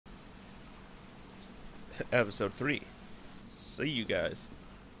episode 3. See you guys.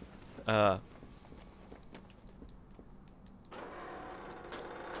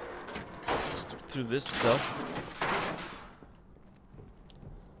 Through this stuff.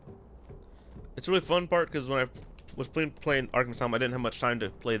 It's a really fun part because when I was playing Arkham Asylum, I didn't have much time to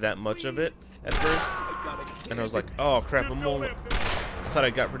play that much of it at first, and I was like, "Oh crap! I thought I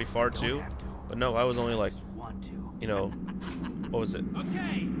got pretty far too, but no, I was only like, you know, what was it?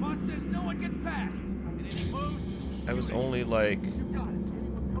 Okay, boss says no one gets past. And any moves? I was only like,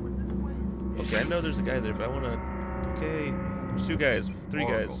 okay, I know there's a guy there, but I want to. Okay, there's 2 guys, 3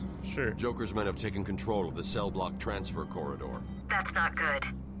 guys, sure. Joker's men have taken control of the cell block transfer corridor. That's not good.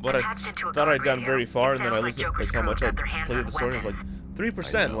 But I thought I'd gotten very far, and then I looked at like how much I played the story, and I was like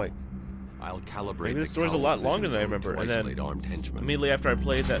 3%. Like, I'll calibrate. maybe the story's a lot longer than I remember. And then immediately immediately after I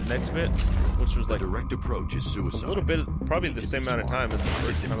played that next bit, which was like direct approach is suicide. a little bit, probably the same amount of time as the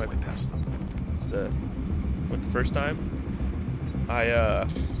first time I passed them. went the first time. I let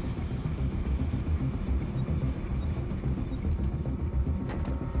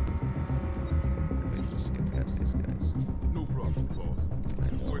me just get past these guys. No problem, boss.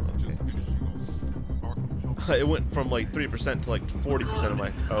 It went from like 3% to like 40%. I'm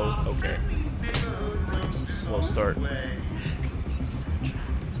like, oh, okay. Just a slow start.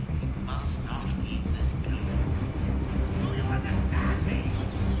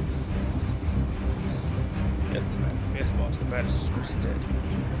 Yes, boss. The bat is dead.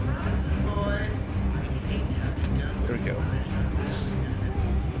 There we go.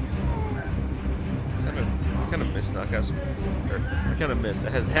 I kind of miss knockouts. I kind of miss.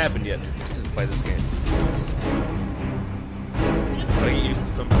 It hasn't happened yet to play this game. But I get used to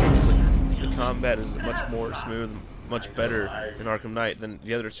some features. Like the combat is much more smooth, much better in Arkham Knight than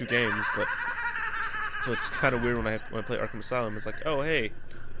the other 2 games. But so it's kind of weird when I play Arkham Asylum. It's like, oh hey,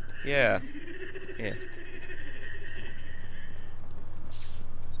 yeah.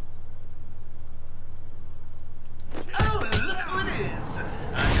 Oh, look who it is!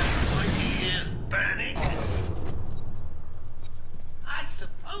 I got 20 years burning. I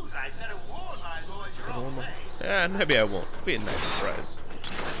suppose I'd better warn my boys you're on the way. Yeah, maybe I won't. Be a nice surprise.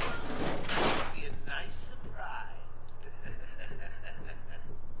 Be a nice surprise.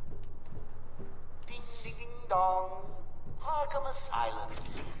 Ding, ding, ding, dong. Arkham Asylum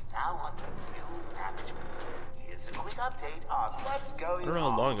is now under new management. Here's a quick update on what's going on. I don't know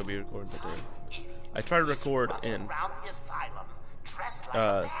how long I'll be recording today. I tried to record in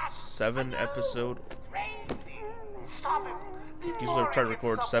 7 episode. Usually I try to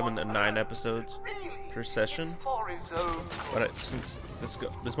record 7 to 9 episodes per session. But since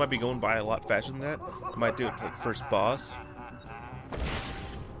this might be going by a lot faster than that, I might do it like first boss.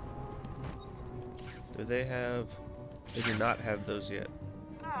 Do they have? They do not have those yet.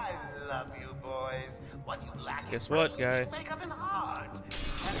 I love you, boys. What you lack in Guess what, guy? brains, make up in heart.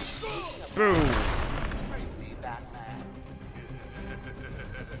 Boom! Crazy Batman.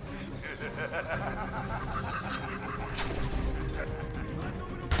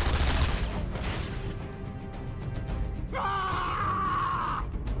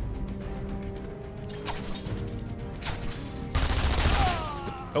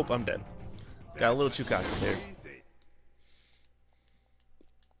 Oh, I'm dead. Got a little too cocky there.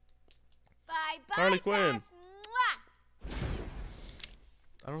 Bye bye. Harley Quinn. Bats. Mwah.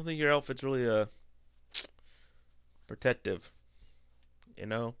 I don't think your outfit's really protective. You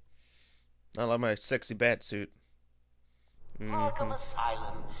know? Not like my sexy bat suit. Arkham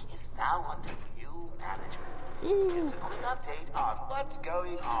Asylum is now under new management. Here's a quick update on what's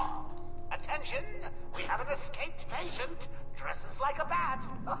going on. Attention! We have an escaped patient. Dresses like a bat.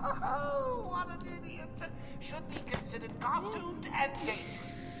 Oh, what an idiot. Should be considered costumed and dangerous.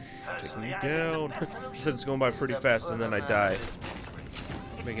 Take me Personally, I think down. the best solution Said it's going by is pretty to fast put and then I him die.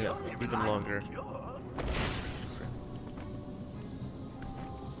 out. Making it even longer.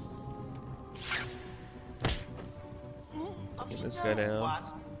 Get this guy down.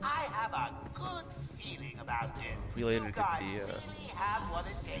 What? I have a good feeling about this. We later You get guys the really have what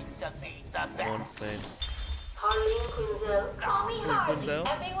it takes to beat the best. one thing. Harley and Quinzel. Call me Harley. Quinzel?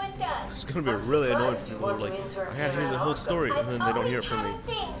 Everyone does. It's gonna be really annoying for people. Like, I gotta hear the whole story, and then they don't hear it from me.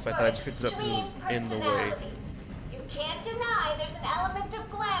 In fact, I just picked it up because it was in the way. You can't deny there's an element of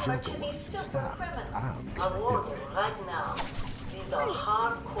glamour to these super criminals. I warn you right now, these are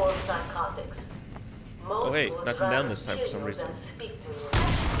hardcore psychotics. Most Oh, hey, would knocked him down rather this time for kill some you reason. than speak to you.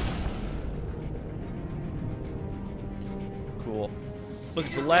 Cool. Look,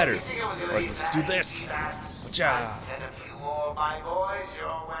 it's a ladder. Alright, let's do this. Cha. Send a few more, my boys, your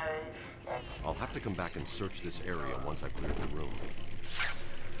way. Let's I'll have to come back and search this area once I clear the room.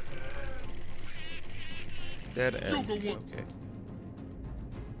 Dead end. Okay.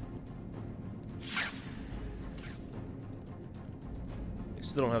 They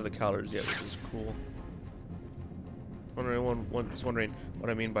still don't have the collars yet, which is cool. Everyone's wondering what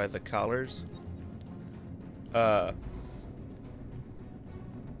I mean by the collars. Later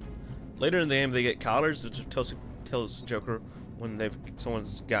in the game, they get collars. It just tells Joker when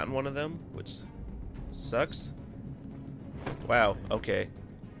someone's gotten one of them, which sucks. Wow. Okay.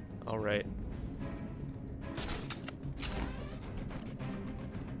 All right.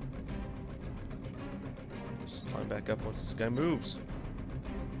 Just climb back up once this guy moves.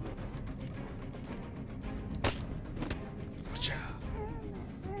 Gotcha.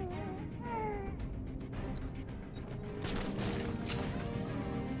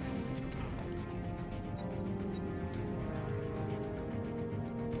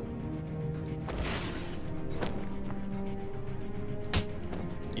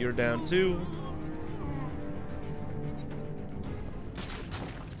 You're down too.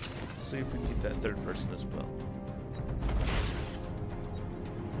 Let's see if we need that third person as well.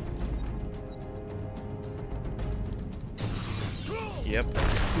 Yep,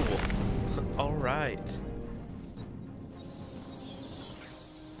 cool. Alright.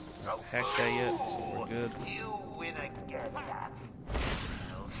 Hack that yet, so we're good. You win again, Dad.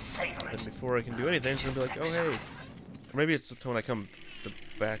 And before I can do anything, it's gonna be like, oh hey. Or maybe it's when I come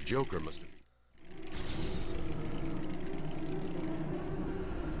back. Joker must have...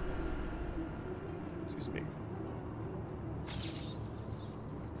 Excuse me.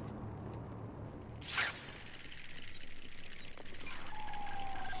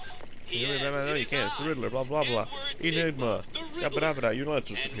 No, you can't. It's the Riddler. Blah blah blah. Enigma. Dabba you're not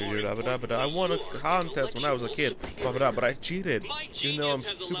just superior. Dabba I won a contest when I was a kid. Blah but I cheated. Even though I'm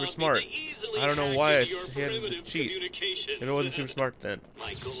super smart. I don't know why I had to cheat. Maybe I wasn't super smart then.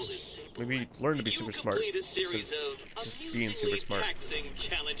 Maybe learn to be super smart. Just being super smart.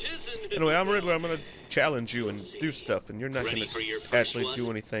 Anyway, I'm Riddler. I'm gonna challenge you and do stuff, and you're not gonna actually do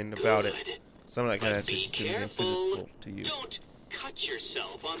anything about it. So I'm not gonna actually do anything physical to you. Cut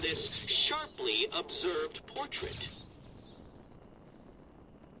yourself on this sharply observed portrait.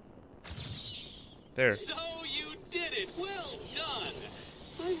 There. So you did it. Well done.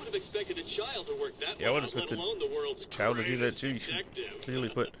 I would have expected a child to work that Yeah, I would have let expected alone the world's a child to do that too. You should clearly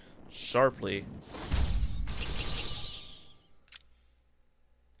put sharply.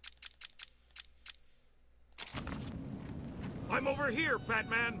 I'm over here,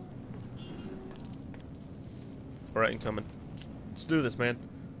 Batman. Alright, incoming. Let's do this, man.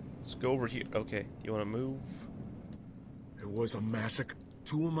 Let's go over here. Okay, you want to move? It was a massacre.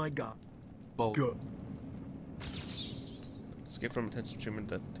 Two of my guys. Both. Good. Escape from intensive treatment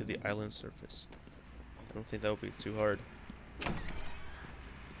to the island surface. I don't think that would be too hard.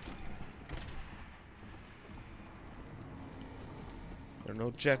 There's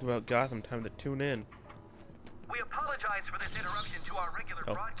no jack about Gotham. Time to tune in. We apologize for this interruption to our regular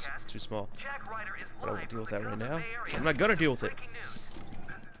Oh, broadcast. it's too small. Jack Ryder is I don't live deal with from that the right Gotham now. Bay Area. I'm not gonna deal with it. Breaking news.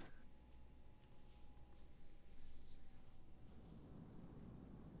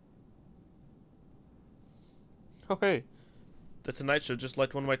 Oh hey, The Tonight Show just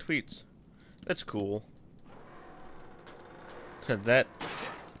liked one of my tweets. That's cool. That,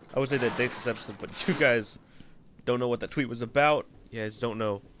 I would say that dates this episode, but you guys don't know what that tweet was about. You guys don't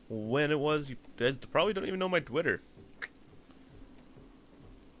know when it was. You guys probably don't even know my Twitter.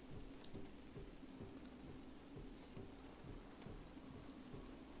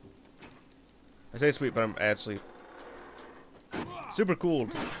 I say sweet, but I'm actually super cool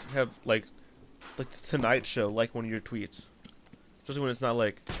to have like the Tonight Show like one of your tweets, especially when it's not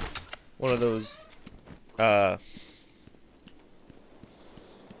like one of those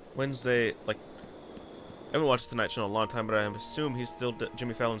Wednesday, like I haven't watched the Tonight Show in a long time, but I assume he's still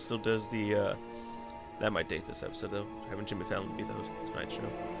Jimmy Fallon still does the that might date this episode though, having Jimmy Fallon be the host of the Tonight Show.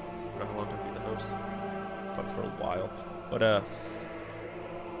 I don't know how long he'll be the host, probably for a while, but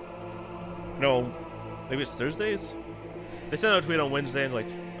no, maybe it's Thursdays. They sent out a tweet on Wednesday and like,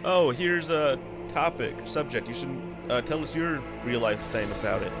 oh, here's a topic, subject. You should tell us your real life thing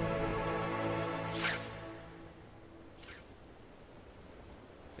about it.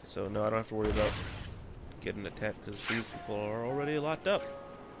 So no, I don't have to worry about getting attacked because these people are already locked up.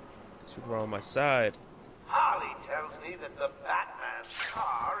 These people are on my side. Harley tells me that the Batman's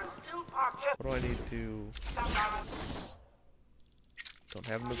car is still parked just... What do I need to... Don't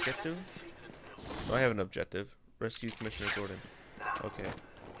have an objective? No, I have an objective. Rescue Commissioner Gordon. Okay.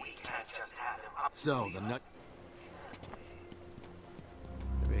 We can't just have him up. So, the nut...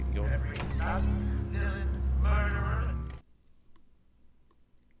 Maybe I can go... Every nut, villain, murderer.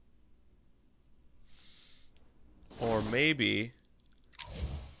 Or maybe...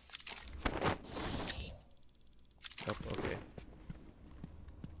 Oh, okay.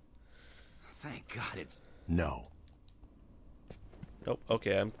 Thank God it's... No. Nope,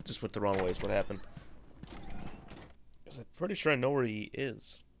 okay, I just went the wrong way is what happened. 'Cause I'm pretty sure I know where he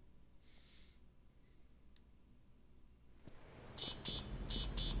is.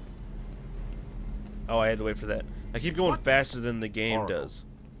 Oh, I had to wait for that. I keep going faster than the game does.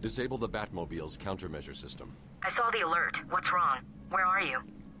 Disable the Batmobile's countermeasure system. I saw the alert. What's wrong? Where are you?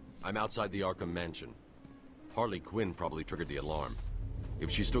 I'm outside the Arkham Mansion. Harley Quinn probably triggered the alarm. If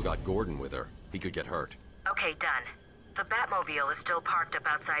she's still got Gordon with her, he could get hurt. Okay, done. The Batmobile is still parked up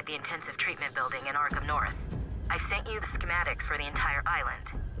outside the intensive treatment building in Arkham North. I've sent you the schematics for the entire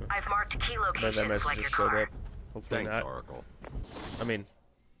island. I've marked key That locations message like your just showed car. up. Hopefully Thanks, not. Oracle. I mean,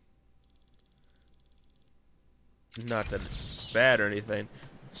 not that it's bad or anything.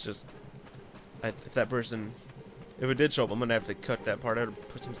 It's just, if that person, if it did show up, I'm gonna have to cut that part out and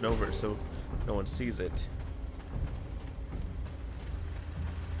put something over it so no one sees it.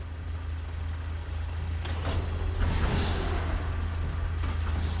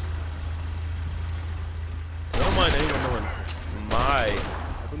 I don't mind anyone knowing my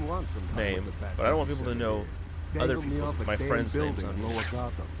name, but I don't want people to know other people's, my friends' names on here.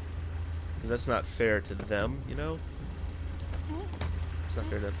 Because that's not fair to them, you know? It's not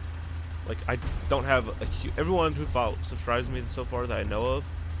fair to them. Like, I don't have a everyone who subscribes to me so far that I know of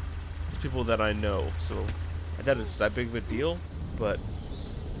is people that I know, so I doubt it's that big of a deal, but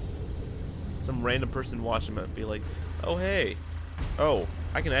some random person watching might be like, oh hey, oh,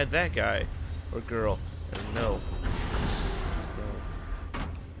 I can add that guy or girl, and no. Just no.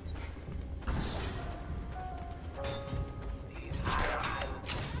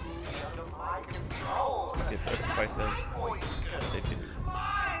 Get to fight them. They do.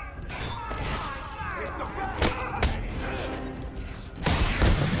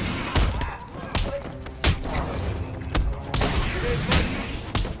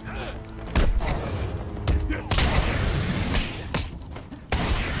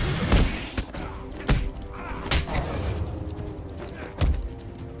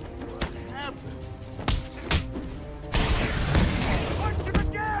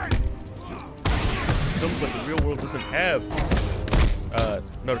 It's almost like the real world doesn't have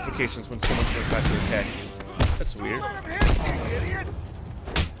notifications when someone's going to try to attack you. That's weird.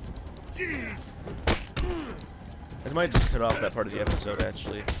 I might just cut off that part of the episode,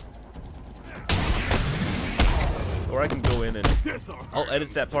 actually. Or I can go in and I'll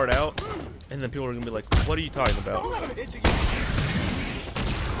edit that part out, and then people are going to be like, what are you talking about?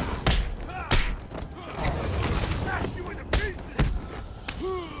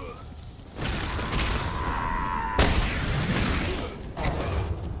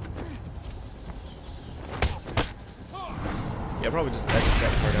 Yeah, I'll probably just edit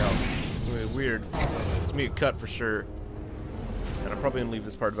that part out. It's gonna be weird. It's gonna be a cut for sure. And I'm probably gonna leave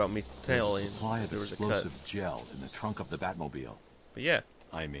this part about me telling supply of there was a cut. explosive gel in the trunk of the Batmobile. But yeah.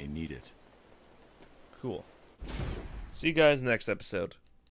 I may need it. Cool. See you guys next episode.